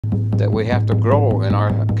that we have to grow in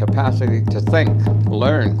our capacity to think,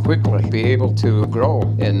 learn quickly, be able to grow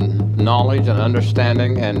in knowledge and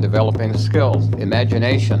understanding and developing skills.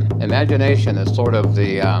 Imagination. Imagination is sort of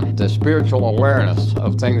the spiritual awareness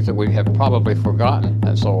of things that we have probably forgotten.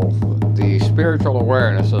 And so the spiritual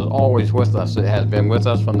awareness is always with us. It has been with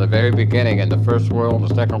us from the very beginning in the first world,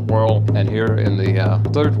 the second world, and here in the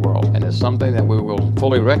third world. And it's something that we will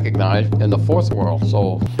fully recognize in the fourth world.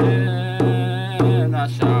 So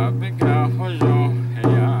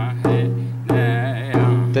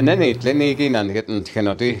Teneni tleniginan getting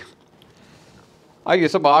kinoti. I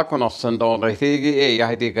used to back on us and all the thing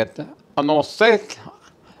I did get a no sick,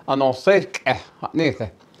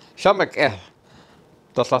 neither. Shamak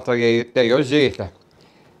the latter de Yozeta.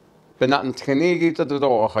 But not in Tenigi to the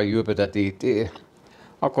door, I you but at it.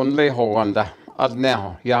 I couldn't lay hold on that as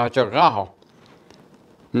now, Yajaraho.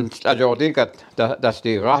 I don't think that's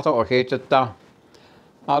the rata or hated that.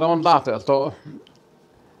 I don't laugh at all.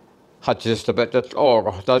 Had just a bit of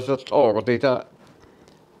or does it or data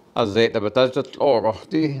as they but does it or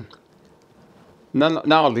the none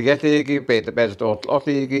now the getting bit the best or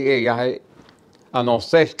the I know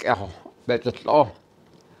sick bet it all.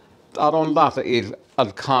 I don't laugh at it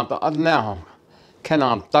and can't now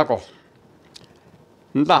cannot tackle.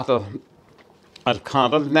 That I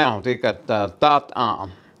can't now take at that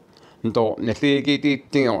arm. Don't necessarily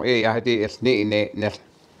think I did it's neat.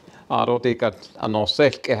 I don't think I know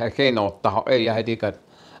sick I cannot I think at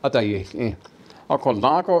I could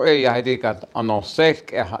not go I think I know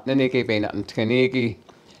sick then he gave me and Kenigi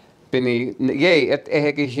Benny yea at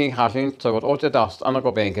Eggy having so what all the dust and I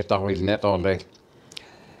go bank it that will net all day.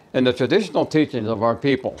 In the traditional teachings of our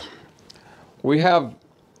people, we have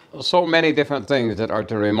so many different things that are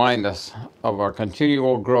to remind us of our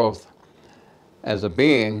continual growth as a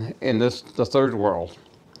being in the third world.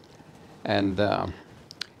 And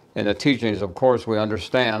in the teachings, of course, we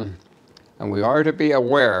understand, and we are to be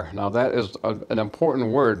aware. Now, that is an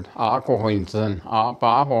important word,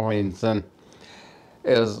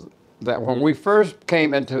 is that when we first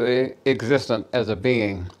came into existence as a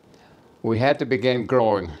being, we had to begin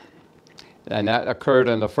growing. And that occurred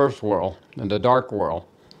in the first world, in the dark world.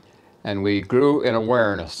 And we grew in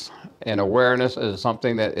awareness. And awareness is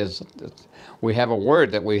something that is, we have a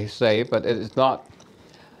word that we say, but it is not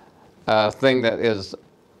a thing that is,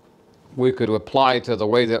 we could apply to the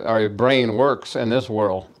way that our brain works in this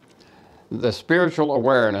world. The spiritual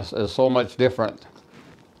awareness is so much different.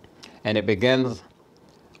 And it begins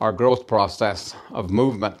our growth process of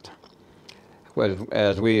movement.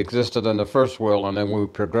 As we existed in the first world, and then we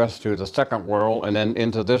progressed to the second world, and then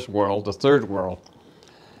into this world, the third world.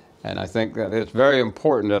 And I think that it's very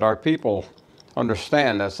important that our people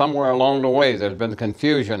understand that somewhere along the way there's been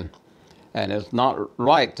confusion, and it's not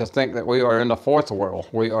right to think that we are in the fourth world.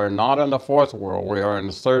 We are not in the fourth world. We are in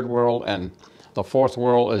the third world, and the fourth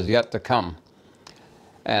world is yet to come.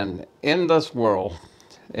 And in this world,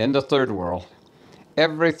 in the third world,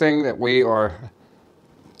 everything that we are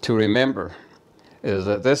to remember is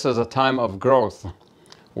that this is a time of growth.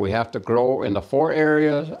 We have to grow in the four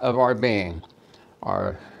areas of our being: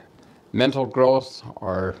 our mental growth,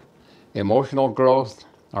 our emotional growth,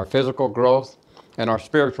 our physical growth, and our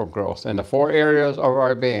spiritual growth. In the four areas of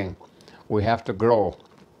our being, we have to grow.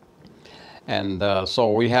 And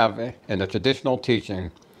so we have, in the traditional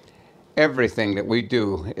teaching, everything that we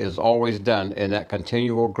do is always done in that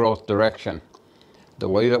continual growth direction. The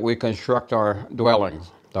way that we construct our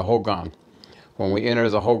dwellings, the Hogan. When we enter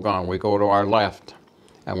the Hogan, we go to our left,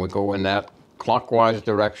 and we go in that clockwise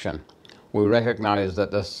direction. We recognize that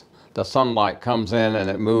the sunlight comes in and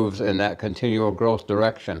it moves in that continual growth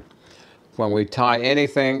direction. When we tie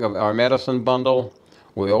anything of our medicine bundle,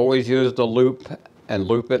 we always use the loop and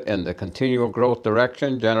loop it in the continual growth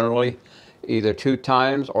direction, generally either 2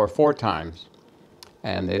 times or 4 times.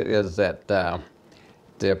 And it is that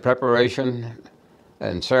the preparation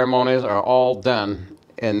and ceremonies are all done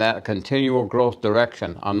in that continual growth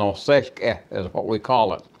direction. Anosek is what we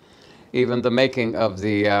call it. Even the making of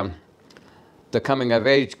the coming of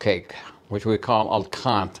age cake, which we call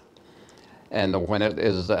alkant. And when it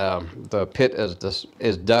is, the pit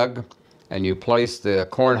is dug, and you place the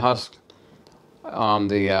corn husk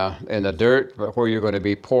on in the dirt where you're going to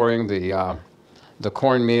be pouring the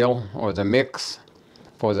cornmeal or the mix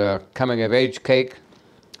for the coming of age cake.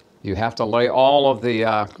 You have to lay all of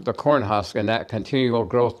the corn husk in that continual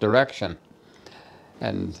growth direction.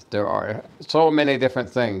 And there are so many different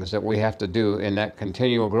things that we have to do in that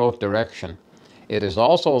continual growth direction. It is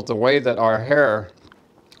also the way that our hair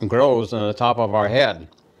grows on the top of our head.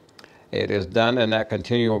 It is done in that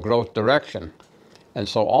continual growth direction. And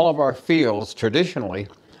so all of our fields, traditionally,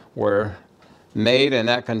 were made in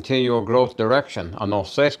that continual growth direction.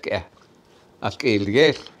 Anoseske,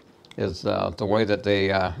 askilges is the way that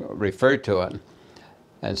they refer to it.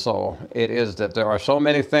 And so it is that there are so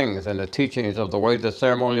many things in the teachings of the way the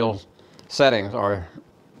ceremonial settings are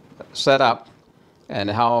set up and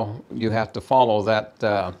how you have to follow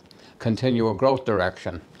that continual growth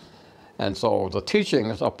direction. And so the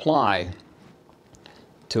teachings apply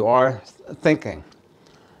to our thinking,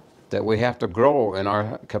 that we have to grow in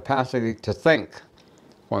our capacity to think.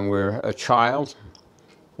 When we're a child,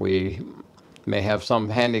 we may have some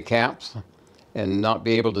handicaps and not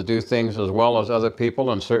be able to do things as well as other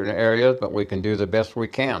people in certain areas, but we can do the best we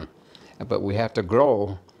can. But we have to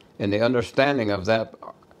grow in the understanding of that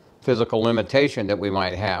physical limitation that we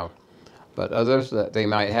might have. But others, that they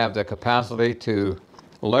might have the capacity to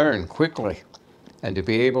learn quickly and to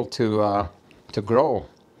be able to grow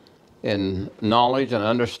in knowledge and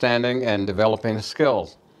understanding and developing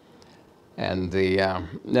skills. And the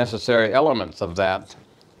necessary elements of that,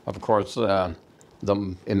 of course, the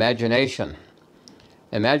imagination.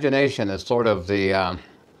 Imagination is sort of the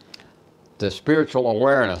spiritual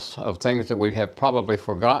awareness of things that we have probably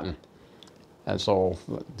forgotten. And so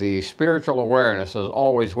the spiritual awareness is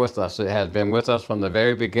always with us. It has been with us from the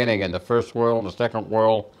very beginning in the first world, the second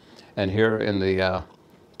world, and here in the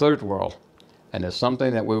third world. And it's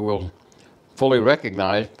something that we will fully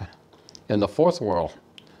recognize in the fourth world.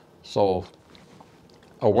 So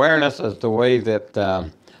awareness is the way that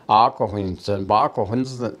Bakohinsen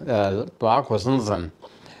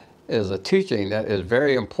is a teaching that is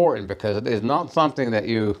very important, because it is not something that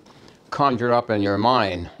you conjure up in your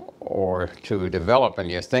mind or to develop in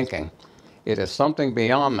your thinking. It is something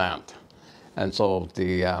beyond that. And so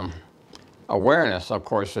the awareness, of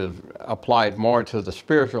course, is applied more to the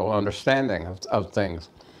spiritual understanding of things.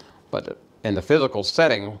 But in the physical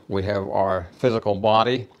setting, we have our physical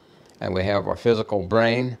body, and we have our physical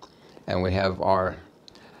brain, and we have our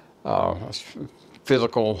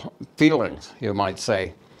physical feelings, you might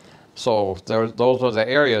say. So those are the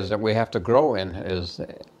areas that we have to grow in, is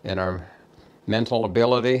in our mental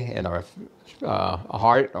ability, in our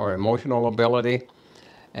heart or emotional ability,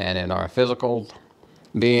 and in our physical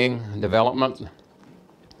being development.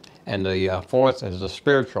 And the fourth is the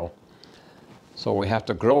spiritual. So we have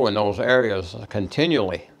to grow in those areas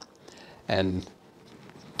continually. And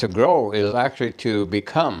to grow is actually to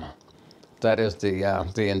become. That is the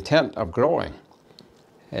intent of growing.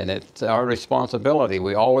 And it's our responsibility.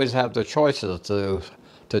 We always have the choices to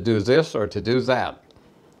do this or to do that.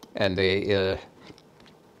 And in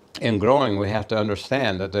growing, we have to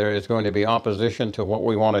understand that there is going to be opposition to what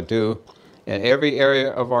we want to do in every area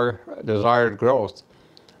of our desired growth.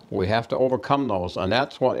 We have to overcome those, and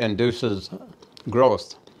that's what induces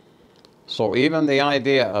growth. So even the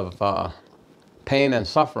idea of pain and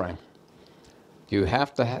suffering, you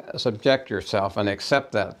have to subject yourself and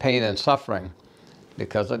accept that pain and suffering,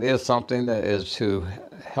 because it is something that is to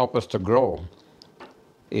help us to grow,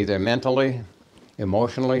 either mentally,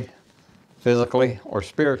 emotionally, physically, or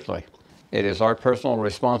spiritually. It is our personal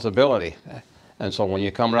responsibility. And so when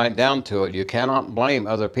you come right down to it, you cannot blame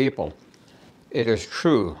other people. It is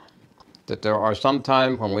true that there are some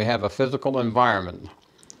times when we have a physical environment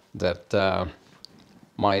that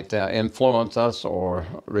might influence us or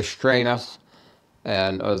restrain us,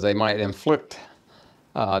 and they might inflict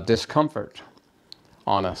discomfort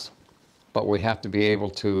on us. But we have to be able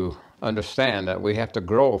to understand that we have to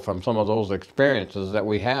grow from some of those experiences that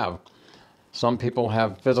we have. Some people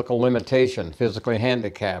have physical limitation, physically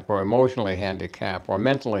handicapped, or emotionally handicapped, or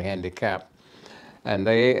mentally handicapped. And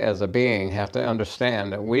they, as a being, have to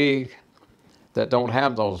understand that we that don't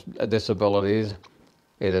have those disabilities,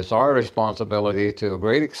 it is our responsibility to a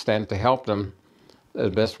great extent to help them as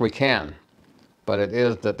best we can. But it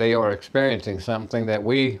is that they are experiencing something that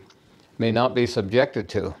we may not be subjected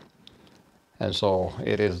to. And so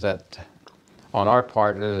it is that on our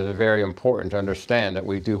part, it is very important to understand that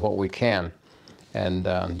we do what we can and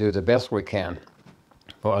do the best we can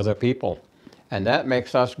for other people. And that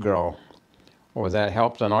makes us grow, or that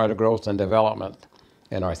helps in our growth and development,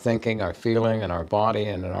 in our thinking, our feeling, in our body,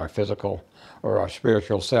 and in our physical or our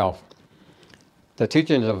spiritual self. The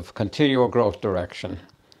teachings of continual growth direction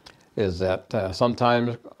is that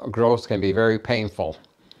sometimes growth can be very painful,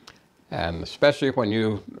 and especially when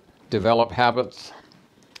you develop habits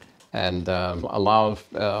and allow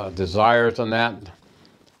desires and that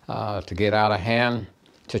to get out of hand,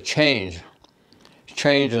 to change.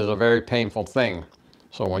 Change is a very painful thing.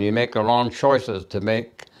 So when you make the wrong choices, to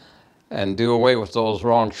make and do away with those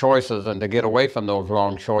wrong choices and to get away from those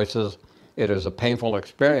wrong choices, it is a painful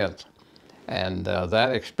experience. And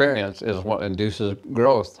that experience is what induces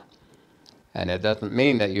growth. And it doesn't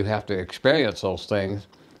mean that you have to experience those things.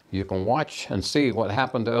 You can watch and see what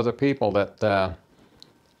happened to other people that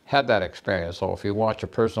had that experience. So if you watch a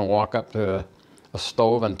person walk up to a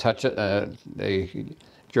stove and touch it, they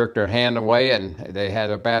jerk their hand away and they had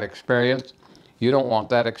a bad experience, you don't want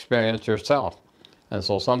that experience yourself. And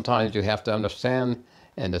so sometimes you have to understand,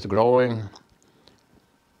 and it's growing,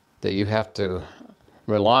 that you have to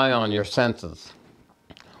rely on your senses,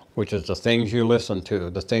 which is the things you listen to,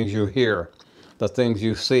 the things you hear, the things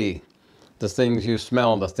you see, the things you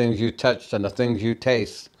smell, the things you touch, and the things you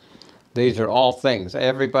taste. These are all things.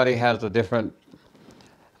 Everybody has a different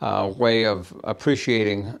way of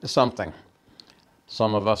appreciating something.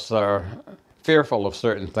 Some of us are fearful of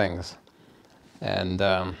certain things, and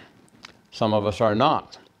some of us are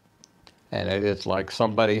not. And it's like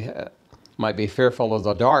somebody might be fearful of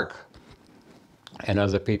the dark, and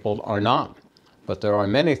other people are not. But there are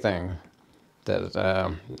many things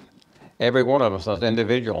that every one of us as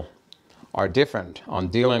individual are different on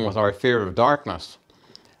dealing with our fear of darkness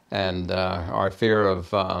and our fear of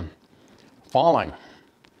falling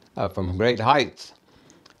from great heights.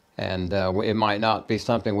 And it might not be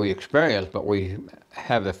something we experience, but we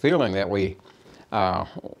have the feeling that we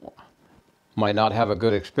might not have a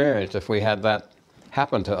good experience if we had that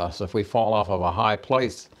happen to us, if we fall off of a high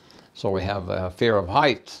place. So we have a fear of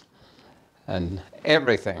heights. And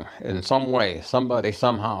everything, in some way, somebody,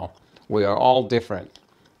 somehow, we are all different.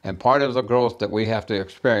 And part of the growth that we have to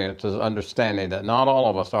experience is understanding that not all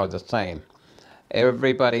of us are the same.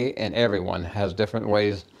 Everybody and everyone has different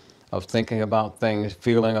ways of thinking about things,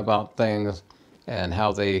 feeling about things, and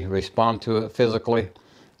how they respond to it physically.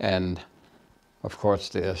 And, of course,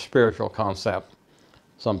 the spiritual concept.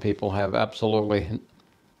 Some people have absolutely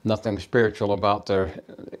nothing spiritual about their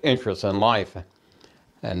interests in life.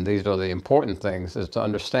 And these are the important things, is to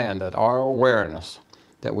understand that our awareness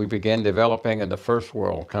that we begin developing in the first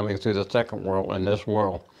world, coming through the second world, and this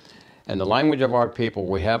world. In the language of our people,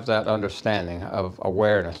 we have that understanding of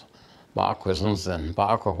awareness, ba'akwizins and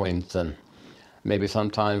ba'akwins, and maybe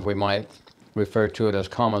sometimes we might refer to it as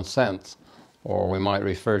common sense, or we might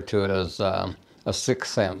refer to it as a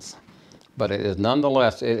sixth sense. But it is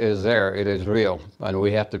nonetheless, it is there, it is real, and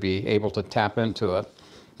we have to be able to tap into it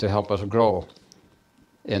to help us grow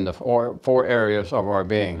in the four areas of our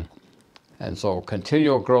being. And so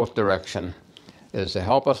continual growth direction is to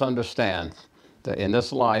help us understand that in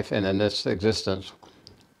this life and in this existence,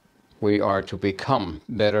 we are to become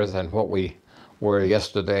better than what we were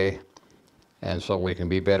yesterday. And so we can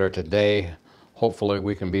be better today. Hopefully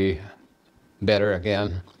we can be better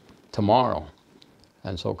again tomorrow.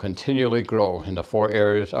 And so continually grow in the four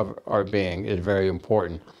areas of our being is very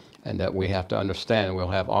important, and that we have to understand we'll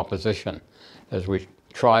have opposition as we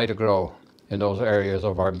try to grow in those areas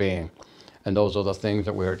of our being. And those are the things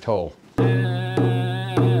that we are told.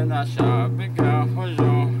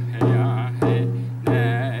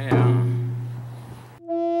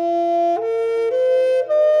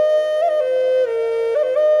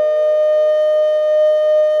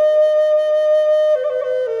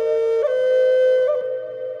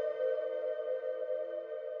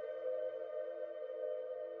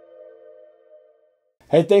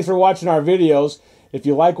 Hey, thanks for watching our videos. If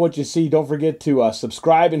you like what you see, don't forget to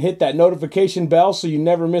subscribe and hit that notification bell so you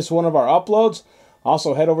never miss one of our uploads.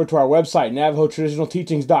 Also, head over to our website,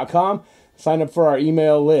 NavajoTraditionalTeachings.com. Sign up for our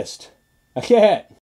email list. Okay.